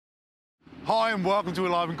Hi and welcome to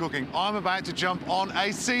Alive and Cooking. I'm about to jump on a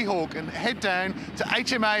Seahawk and head down to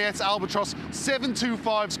HMAS Albatross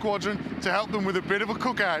 725 Squadron to help them with a bit of a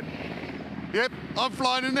cookout. Yep, I'm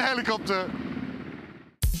flying in the helicopter.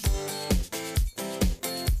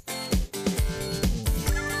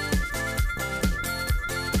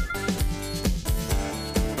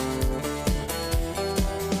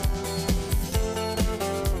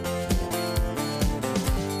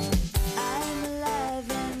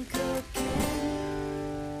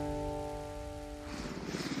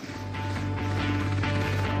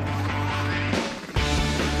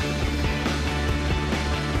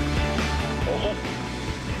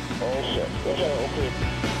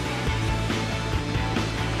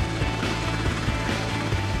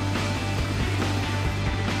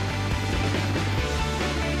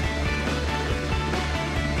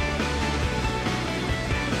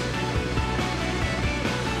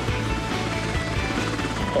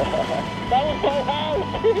 That was so hard!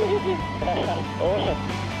 Awesome.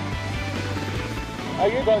 Are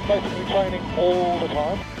you guys basically training all the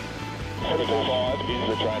time? 725 is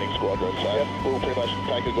the training squadron, so we'll pretty much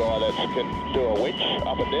take a guy that can do a winch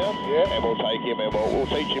up and down, and we'll take him and we'll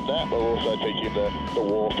teach him that, but we'll also teach him the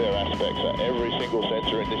warfare aspect. So every single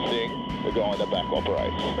sensor in this thing, the guy in the back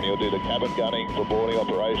operates. And he'll do the cabin gunning for boarding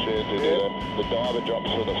operations, he'll do the diver drops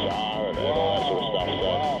for the SAR and all that sort of stuff.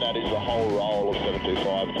 So that is the whole role of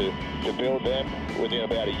 725, to build them within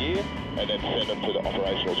about a year and then send them to the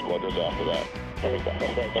operational squadrons after that. Where's our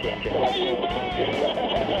buddy?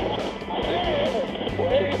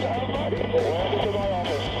 Welcome to my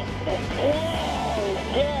office.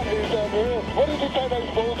 Wow, that is unreal. What did you say those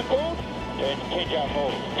balls are called? Tijara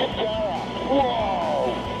balls. Tijara.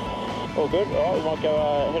 Wow. All good. All right, we might go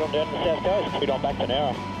head on down to the south coast. Head on back to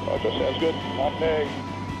Nowra. That sounds good. Okay.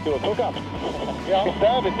 Do a cook-up. Yeah, I'm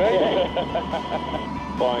starving, mate.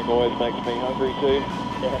 Flying always makes me hungry too.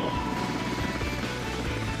 Yeah.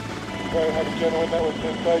 Very happy, gentlemen. That was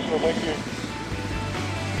sensational. Thank you.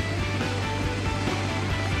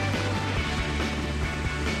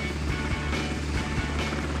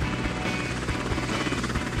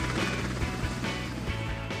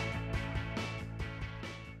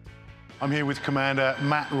 I'm here with Commander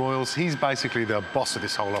Matt Royals. He's basically the boss of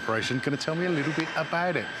this whole operation. Going to tell me a little bit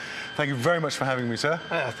about it. Thank you very much for having me, sir.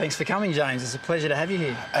 Thanks for coming, James. It's a pleasure to have you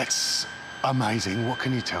here. It's amazing. What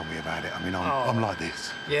can you tell me about it? I mean, I'm like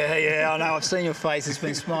this. Yeah, I know. I've seen your face. It's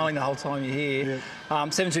been smiling the whole time you're here.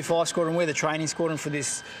 725 Squadron, we're the training squadron for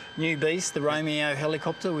this new beast, the Romeo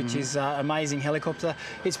helicopter, which is an amazing helicopter.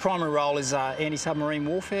 Its primary role is anti-submarine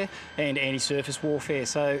warfare and anti-surface warfare.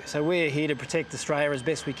 So we're here to protect Australia as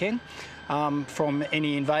best we can from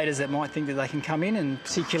any invaders that might think that they can come in, and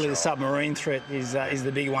particularly the submarine threat is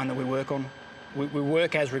the big one that we work on. We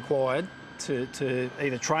work as required to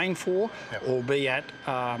either train for or be at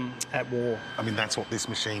war. I mean, that's what this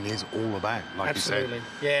machine is all about, like Absolutely. you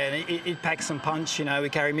said. Yeah, and it packs some punch. You know, we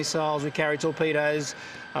carry missiles, we carry torpedoes,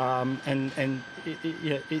 and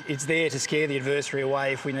it's there to scare the adversary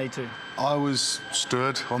away if we need to. I was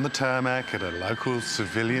stood on the tarmac at a local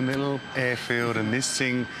civilian little airfield, and this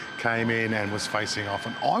thing came in and was facing off,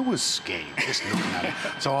 and I was scared just looking at it.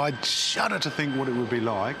 So I shudder to think what it would be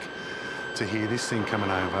like to hear this thing coming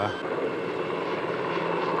over.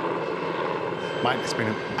 Mate, it's been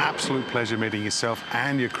an absolute pleasure meeting yourself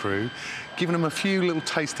and your crew, giving them a few little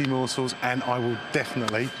tasty morsels, and I will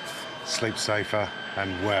definitely sleep safer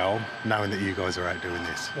and well knowing that you guys are out doing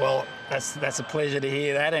this. Well, that's a pleasure to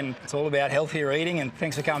hear that, and it's all about healthier eating, and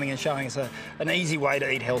thanks for coming and showing us an easy way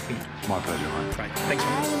to eat healthy. My pleasure, mate. Great. Thanks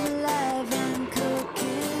very much.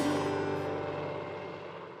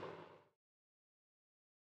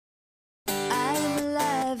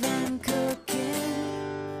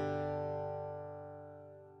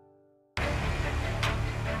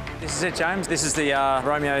 This is it, James. This is the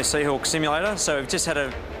Romeo Seahawk simulator. So we've just had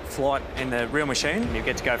a flight in the real machine. You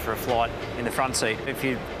get to go for a flight in the front seat. If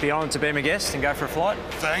you'd be honoured to be my guest and go for a flight.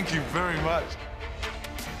 Thank you very much.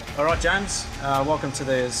 All right, James. Welcome to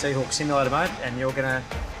the Seahawk simulator, mate. And you're gonna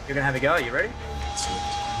have a go. Are you ready?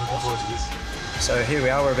 Looking forward to this. So here we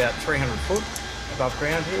are. We're about 300 foot above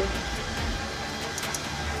ground here.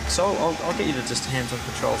 So I'll get you to just hands on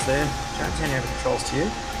controls there. James, hand over controls to you.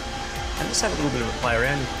 And just have a little bit of a play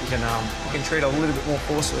around. You can treat it a little bit more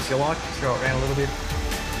forceful if you like. Throw it around a little bit.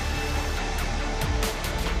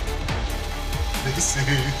 This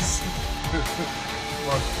is...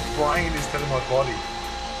 my brain is telling my body,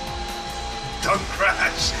 don't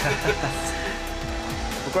crash.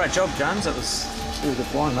 Well, great job, James. That was really good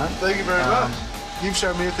flying, mate. Thank you very much. You've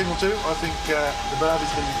shown me a thing or two. I think the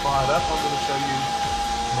Barbie's going to be fired up. I'm going to show you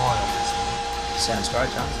my office. Sounds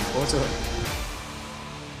great, James. Looking forward to it.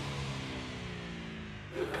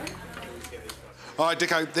 All right,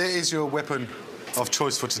 Dicko, there is your weapon of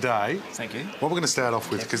choice for today. Thank you. What we're going to start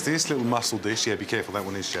off with, because this little muscle dish, yeah, be careful, that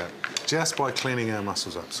one is sharp, just by cleaning our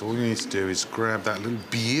muscles up. So all you need to do is grab that little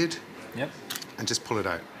beard and just pull it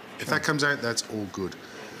out. If that comes out, that's all good.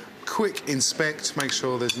 Quick inspect, make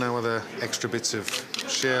sure there's no other extra bits of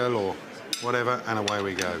shell or whatever, and away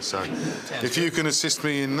we go. So if you can assist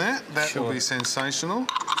me in that, that will be sensational.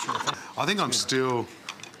 I think I'm still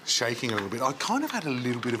shaking a little bit. I kind of had a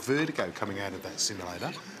little bit of vertigo coming out of that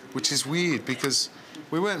simulator, which is weird because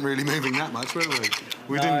we weren't really moving that much, were we?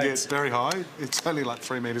 We didn't get very high. It's only like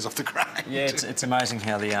 3 metres off the ground. Yeah, it's amazing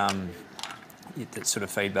how the sort of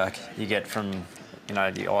feedback you get from, you know,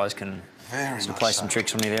 the eyes can sort of play some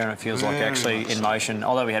tricks on you there, and it feels like actually in motion.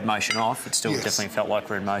 Although we had motion off, it still definitely felt like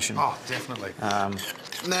we're in motion. Oh, definitely.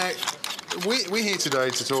 Now, we're here today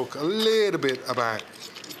to talk a little bit about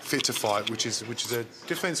Fit to Fight, which is a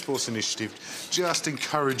Defence Force initiative, just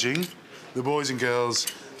encouraging the boys and girls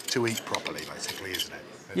to eat properly, basically, isn't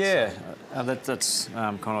it? That's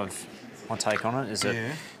kind of my take on it. Is that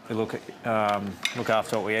we look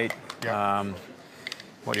after what we eat.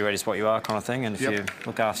 What you eat is what you are, kind of thing. And if you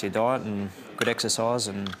look after your diet and good exercise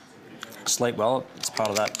and sleep well, it's part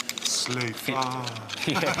of that. Sleep.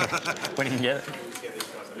 When you can get it.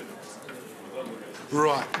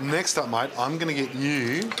 Right, next up, mate, I'm going to get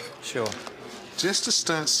you just to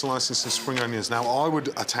start slicing some spring onions. Now, I would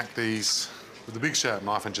attack these with a big sharp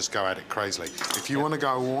knife and just go at it crazily. If you want to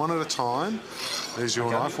go one at a time, there's your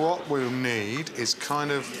knife. What we'll need is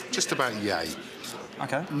kind of just about yay.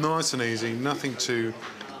 Okay. Nice and easy, nothing too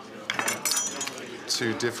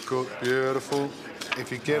difficult. Beautiful.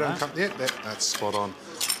 If you get uncut, that's spot on.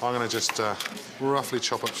 I'm going to just roughly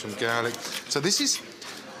chop up some garlic. So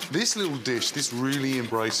this little dish, this really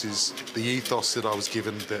embraces the ethos that I was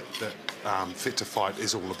given that Fit to Fight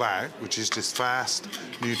is all about, which is just fast,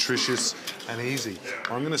 nutritious and easy.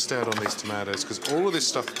 I'm going to start on these tomatoes because all of this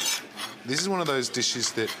stuff, this is one of those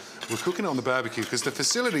dishes that we're cooking it on the barbecue because the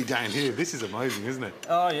facility down here, this is amazing, isn't it?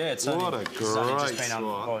 Oh, yeah. It's only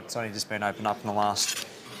just been opened up in the last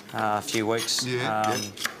few weeks.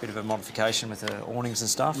 Bit of a modification with the awnings and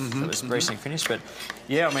stuff that was recently finished. But,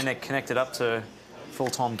 yeah, I mean, they're connected up to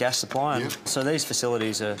full-time gas supply. And so these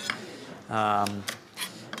facilities are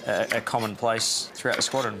a commonplace throughout the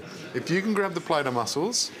squadron. If you can grab the plate of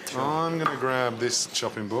mussels, I'm going to grab this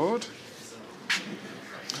chopping board.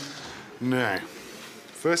 Now,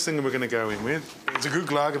 first thing that we're going to go in with is a good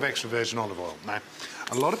glug of extra virgin olive oil. Now,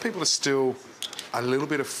 a lot of people are still a little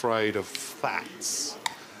bit afraid of fats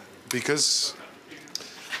because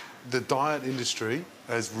the diet industry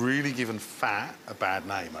has really given fat a bad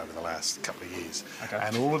name over the last couple of years.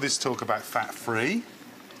 And all of this talk about fat-free,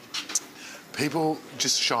 people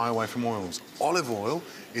just shy away from oils. Olive oil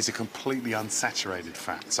is a completely unsaturated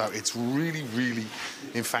fat, so it's really, really,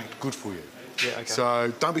 in fact, good for you.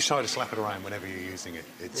 So don't be shy to slap it around whenever you're using it.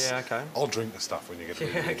 It's, I'll drink the stuff when you get a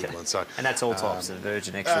really good one. So, and that's all types, the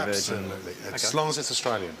virgin, extra virgin. Absolutely, as long as it's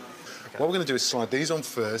Australian. What we're going to do is slide these on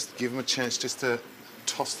first, give them a chance just to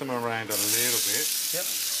toss them around a little bit.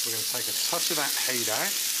 We're going to take a touch of that heat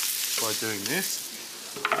out by doing this.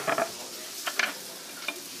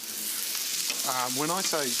 When I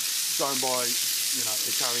say don't buy, you know,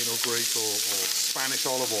 Italian or Greek or Spanish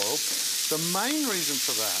olive oil, the main reason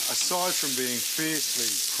for that, aside from being fiercely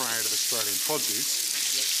proud of Australian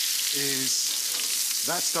produce, is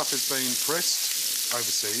that stuff has been pressed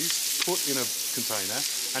overseas, put in a container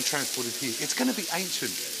and transported here. It's going to be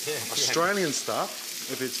ancient. Australian stuff,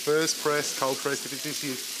 if it's first pressed, cold pressed, if it's this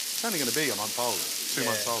year, it's only going to be a month old, 2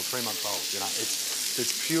 months old, 3 months old. You know,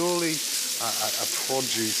 it's purely a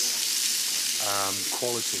produce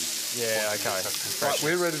quality. Right,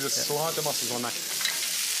 we're ready to slide the mussels on that.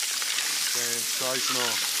 Sensational.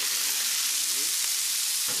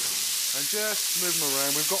 And just move them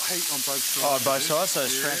around. We've got heat on both sides. Oh, on both sides, so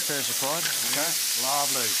transfer is required.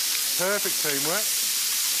 Lovely. Perfect teamwork.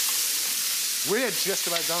 We're just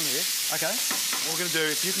about done here. What we're going to do,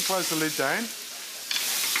 if you can close the lid down.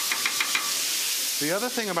 The other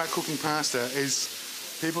thing about cooking pasta is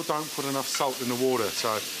people don't put enough salt in the water,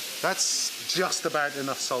 so that's just about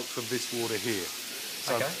enough salt for this water here.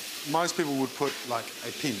 So most people would put like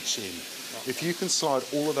a pinch in. If you can slide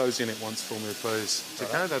all of those in at once for me, please,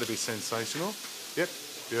 that'd be sensational.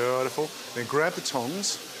 Beautiful. Then grab the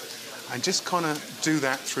tongs and just kind of do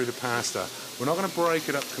that through the pasta. We're not going to break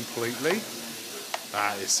it up completely.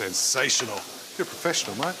 That is sensational. You're a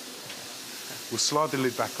professional, mate. We'll slide the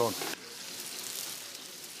lid back on.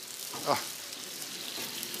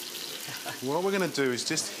 What we're going to do is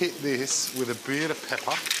just hit this with a bit of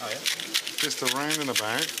pepper, just around and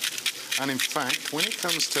about. And in fact, when it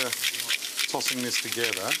comes to tossing this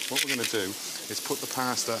together, what we're going to do is put the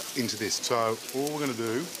pasta into this. So all we're going to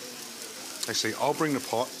do, actually, I'll bring the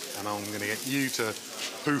pot and I'm going to get you to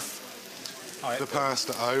hoof the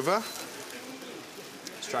pasta over.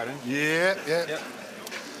 Straight in? Yeah. Yep.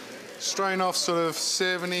 Strain off sort of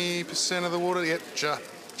 70% of the water. Yep, chuck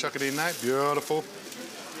it in there. Beautiful.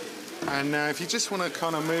 And now if you just want to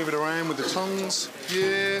kind of move it around with the tongs,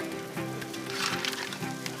 yeah.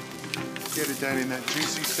 Get it down in that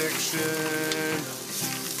juicy section.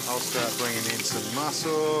 I'll start bringing in some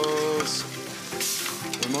mussels.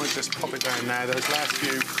 We might just pop it down now. Those last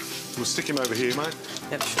few, we'll stick him over here, mate.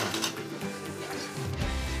 Yep, sure.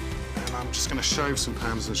 And I'm just going to shove some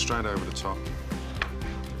parmesan straight over the top.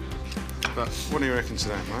 But what do you reckon to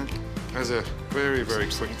that, mate? As a very, very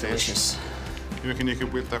quick dish. Delicious. You reckon you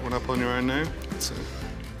could whip that one up on your own now?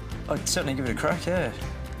 I'd certainly give it a crack, yeah.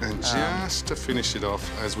 And just to finish it off,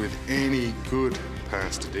 as with any good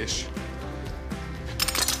pasta dish,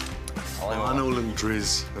 final little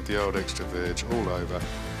drizz of the old extra veg all over.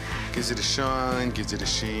 Gives it a shine, gives it a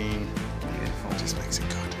sheen. Beautiful. Just makes it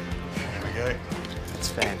good. There we go. It's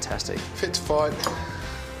fantastic. Fit to fight.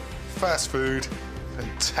 Fast food.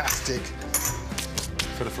 Fantastic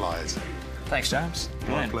for the flyers. Thanks, James.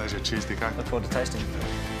 My pleasure. Cheers, DK. Look forward to tasting.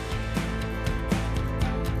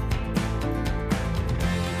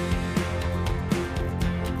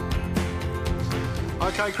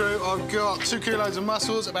 Okay, crew, I've got 2 kilos of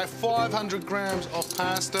mussels, about 500 grams of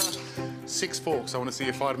pasta, 6 forks. I want to see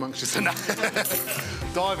you fight amongst yourselves.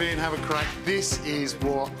 Dive in, have a crack. This is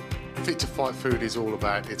what Fit to Fight food is all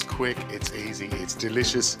about. It's quick, it's easy, it's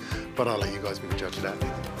delicious, but I'll let you guys be the judge of that.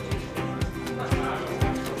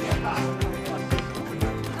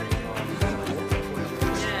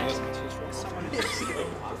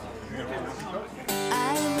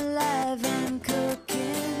 I'm alive and cooking.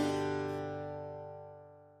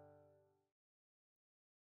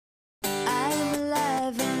 I'm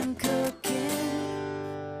alive and cooking.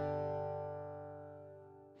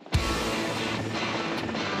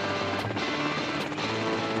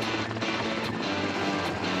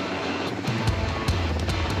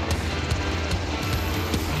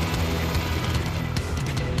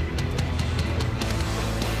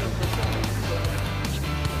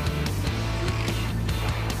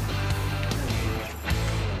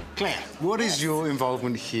 Claire, what is your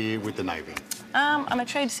involvement here with the Navy? I'm a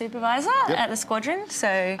trade supervisor at the Squadron, so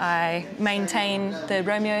I maintain the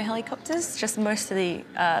Romeo helicopters, just most of the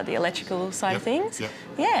electrical side of things. Yep.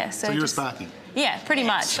 Yeah, So you're a Sparky? Yeah, pretty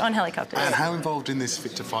much, on helicopters. And how involved in this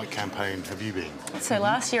Fit to Fight campaign have you been? So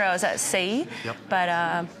last year I was at sea, Yep.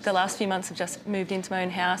 but the last few months I've just moved into my own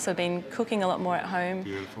house. I've been cooking a lot more at home.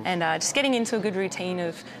 Beautiful. And just getting into a good routine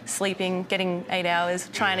of sleeping, getting 8 hours,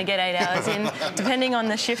 trying to get 8 hours in, depending on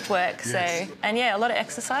the shift work. Yes. So, and yeah, a lot of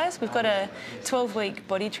exercise. We've got a 12-week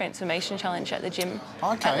body transformation challenge at the gym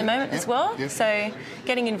at the moment as well. Yep. So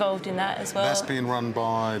getting involved in that as well. That's being run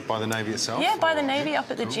by the Navy itself? Yeah, by the Navy up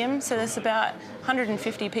at the gym. So there's about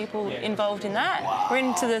 150 people involved in that. Wow. We're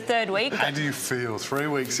into the 3rd week. How do you feel 3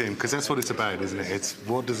 weeks in? Because that's what it's about, isn't it? It's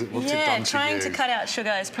what's it done to you? Yeah, trying to cut out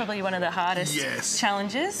sugar is probably one of the hardest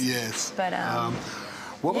challenges. Yes. But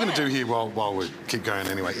what we're going to do here while we keep going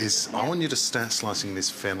anyway is I want you to start slicing this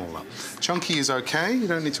fennel up. Chunky is okay. You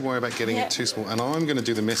don't need to worry about getting it too small. And I'm going to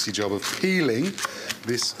do the messy job of peeling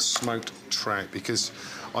this smoked trout because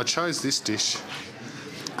I chose this dish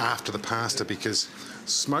after the pasta because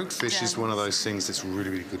smoked fish is one of those things that's really,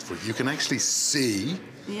 really good for you. You can actually see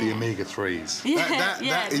the omega-3s.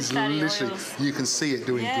 That is literally, you can see it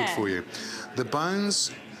doing good for you. The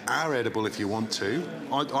bones are edible if you want to.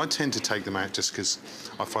 I tend to take them out just because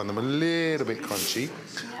I find them a little bit crunchy.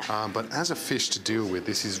 But as a fish to deal with,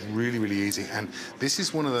 this is really, really easy. And this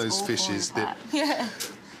is one of those fishes that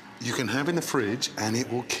you can have in the fridge and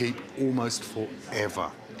it will keep almost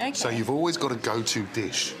forever. Okay. So you've always got a go-to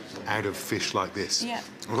dish out of fish like this. Yeah.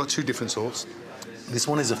 I've got 2 different sorts. This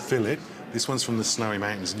one is a fillet. This one's from the Snowy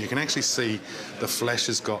Mountains. And you can actually see the flesh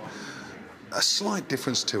has got a slight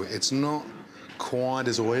difference to it. It's not quite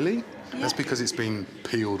as oily. That's because it's been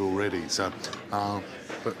peeled already. So,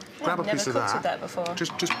 but grab a piece of that. With that before.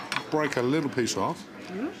 Just break a little piece off.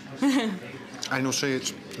 And you'll see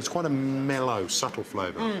it's quite a mellow, subtle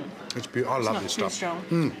flavour. It's beautiful. I love this stuff. It's not too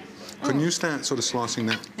strong. Can you start sort of slicing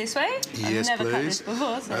that? This way? Yes, I've never cut please. this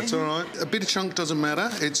before, so. That's all right. A bit of chunk doesn't matter.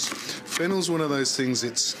 Fennel's one of those things.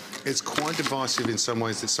 It's quite divisive in some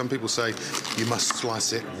ways. That some people say you must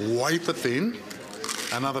slice it wafer thin,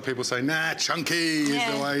 and other people say nah, chunky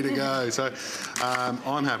is the way to go. So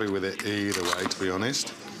I'm happy with it either way, to be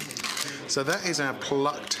honest. So that is our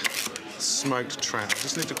plucked smoked trout.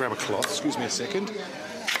 Just need to grab a cloth. Excuse me a second.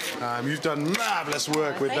 You've done marvellous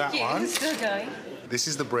work with that one. Still going. This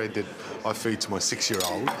is the bread that I feed to my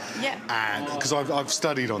 6-year-old. Yeah. And because I've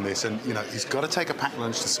studied on this, and you know, he's got to take a packed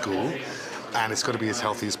lunch to school, and it's got to be as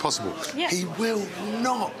healthy as possible. Yeah. He will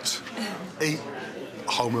not eat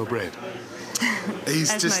wholemeal bread.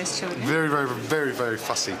 He's As just most children. very, very, very, very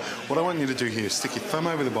fussy. What I want you to do here is stick your thumb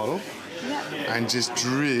over the bottle and just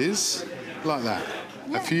drizz like that.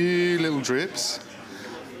 A few little drips.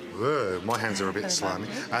 Whoa, my hands are a bit slimy.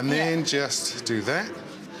 And then just do that.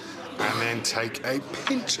 And then take a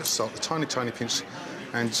pinch of salt, a tiny, tiny pinch,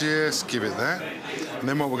 and just give it that. And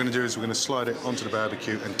then what we're going to do is we're going to slide it onto the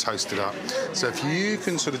barbecue and toast it up. So if you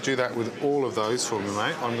can sort of do that with all of those for me,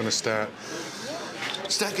 mate, I'm going to start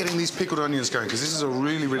getting these pickled onions going, because this is a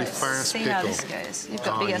really, really fast See pickle. how this goes. You've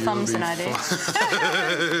got bigger thumbs than I do.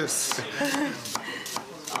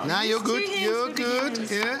 No, you're good. You're good.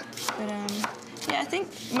 Yeah. But, yeah, I think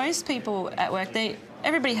most people at work,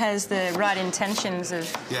 everybody has the right intentions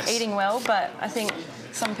of eating well, but I think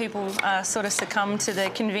some people sort of succumb to the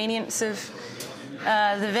convenience of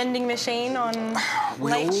the vending machine on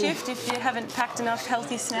late shift if you haven't packed enough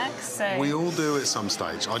healthy snacks. So we all do at some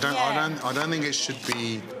stage. I don't think it should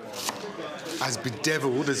be as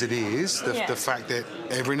bedeviled as it is. The fact that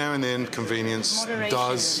every now and then convenience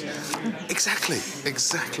does. Exactly.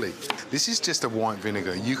 This is just a white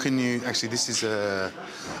vinegar. You can use, actually, this is a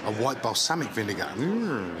white balsamic vinegar.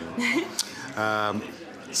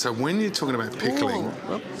 So when you're talking about pickling,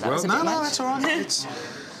 that's all right. It's,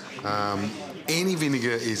 any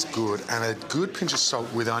vinegar is good, and a good pinch of salt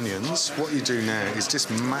with onions. What you do now is just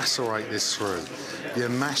macerate this through. You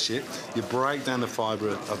mash it, you break down the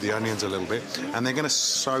fibre of the onions a little bit, and they're going to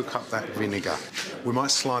soak up that vinegar. We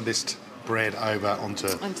might slide this bread over onto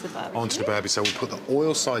the barbie. So we'll put the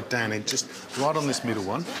oil side down and just right on this middle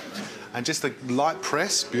one, and just a light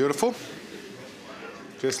press, beautiful,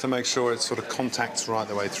 just to make sure it sort of contacts right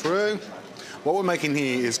the way through. What we're making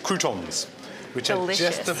here is croutons, which delicious.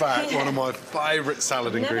 are just about one of my favourite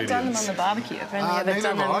salad ingredients. Never done them on the barbecue. I've only ever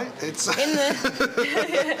done them in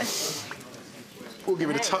the... We'll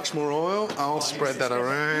give it a touch more oil. I'll spread that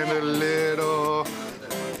around a little.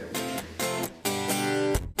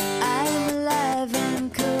 I'm alive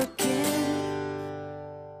and cooking.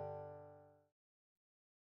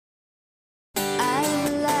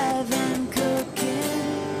 I'm alive and cooking.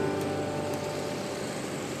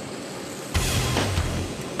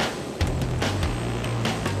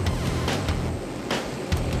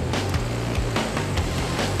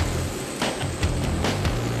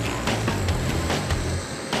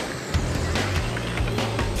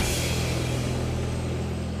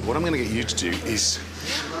 What I'm going to get you to do is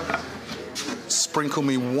sprinkle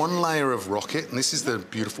me one layer of rocket, and this is the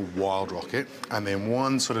beautiful wild rocket, and then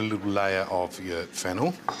one sort of little layer of your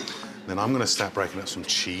fennel. Then I'm going to start breaking up some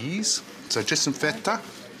cheese. So just some feta.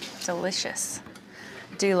 Delicious.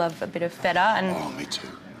 Do love a bit of feta and me too.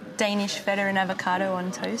 Danish feta and avocado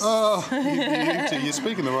on toast. Oh, you're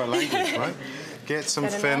speaking the right language, right? Get some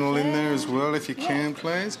fennel in there as well if you can,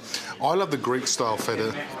 please. I love the Greek-style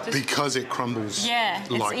feta because it crumbles like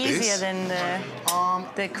it's easier this. than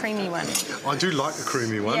the creamy one. I do like the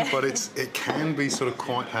creamy one, but it can be sort of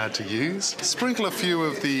quite hard to use. Sprinkle a few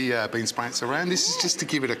of the bean sprouts around. This is just to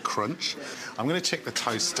give it a crunch. I'm going to check the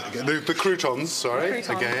toast again. The croutons, sorry,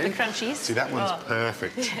 again. The crunchies. See, that one's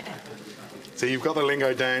perfect. So you've got the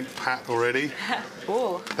lingo down pat already.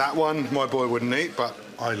 That one my boy wouldn't eat, but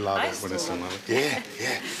I love it when it's done like that.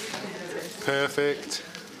 Yeah. Perfect.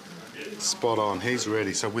 Spot on. He's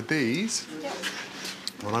ready. So with these,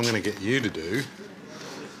 what I'm going to get you to do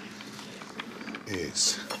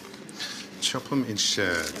is chop them in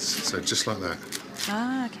shards. So just like that.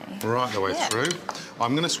 Ah, okay. Right the way through.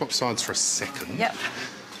 I'm going to swap sides for a second. Yep.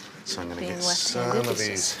 So I'm going to Being get left-handed some of is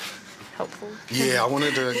these. Helpful. Yeah, I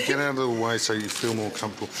wanted to get out of the way so you feel more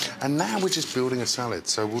comfortable. And now we're just building a salad,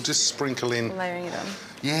 so we'll just sprinkle in. Layering it on.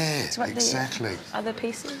 Yeah, So what exactly. The other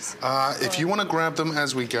pieces? If you want to grab them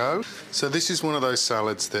as we go. So this is one of those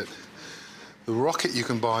salads that the rocket you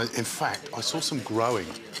can buy. In fact, I saw some growing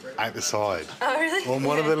out the side. Oh, really? On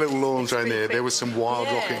one of the little lawns around there, quick. there was some wild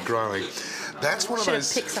rocket growing. That's one of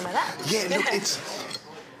those. Should have picked some of that. Yeah, look,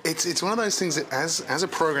 it's one of those things that as a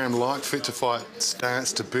program like Fit to Fight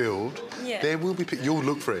starts to build, there will be. You'll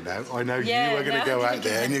look for it now. I know you are going to go out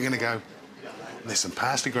there and you're going to go. There's some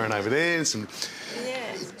parsley growing over there, and some. Yeah.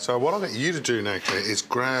 So what I'll get you to do now, Claire, is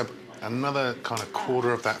grab another kind of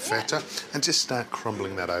quarter of that feta, and just start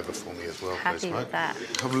crumbling that over for me as well, please, Happy mate. with that.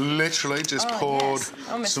 I've literally just poured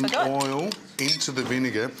Almost some forgot. oil into the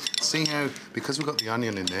vinegar. See how, because we've got the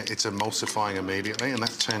onion in there, it's emulsifying immediately, and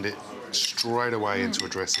that's turned it straight away into a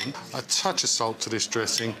dressing. A touch of salt to this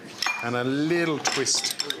dressing, and a little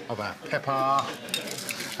twist of our pepper,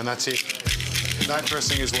 and that's it. That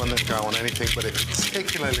dressing is one that can go on anything, but it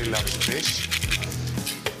particularly loves fish.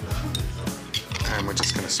 And we're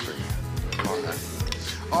just going to sprinkle like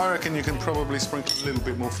that. I reckon you can probably sprinkle a little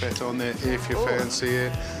bit more feta on there if you fancy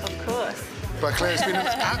it. Of course. But Claire, it's been an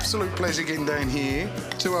absolute pleasure getting down here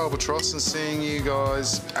to Albatross and seeing you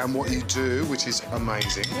guys and what you do, which is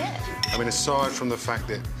amazing. Yeah. I mean, aside from the fact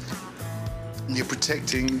that you're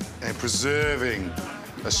protecting and preserving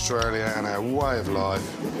Australia and our way of life,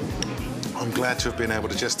 I'm glad to have been able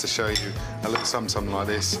to just to show you a little something like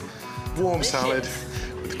this. Warm salad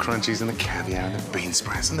with the crunchies and the caviar and the bean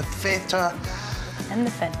sprouts and the feta. And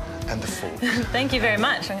the feta. And the fork. Thank you very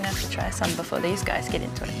much. I'm going to have to try some before these guys get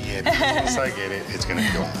into it. Yeah, but once they get it, it's going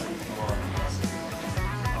to go.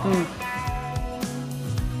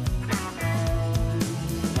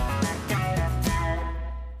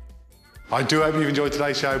 I do hope you've enjoyed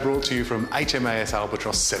today's show, brought to you from HMAS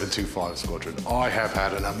Albatross 725 Squadron. I have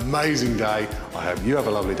had an amazing day. I hope you have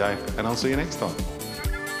a lovely day, and I'll see you next time.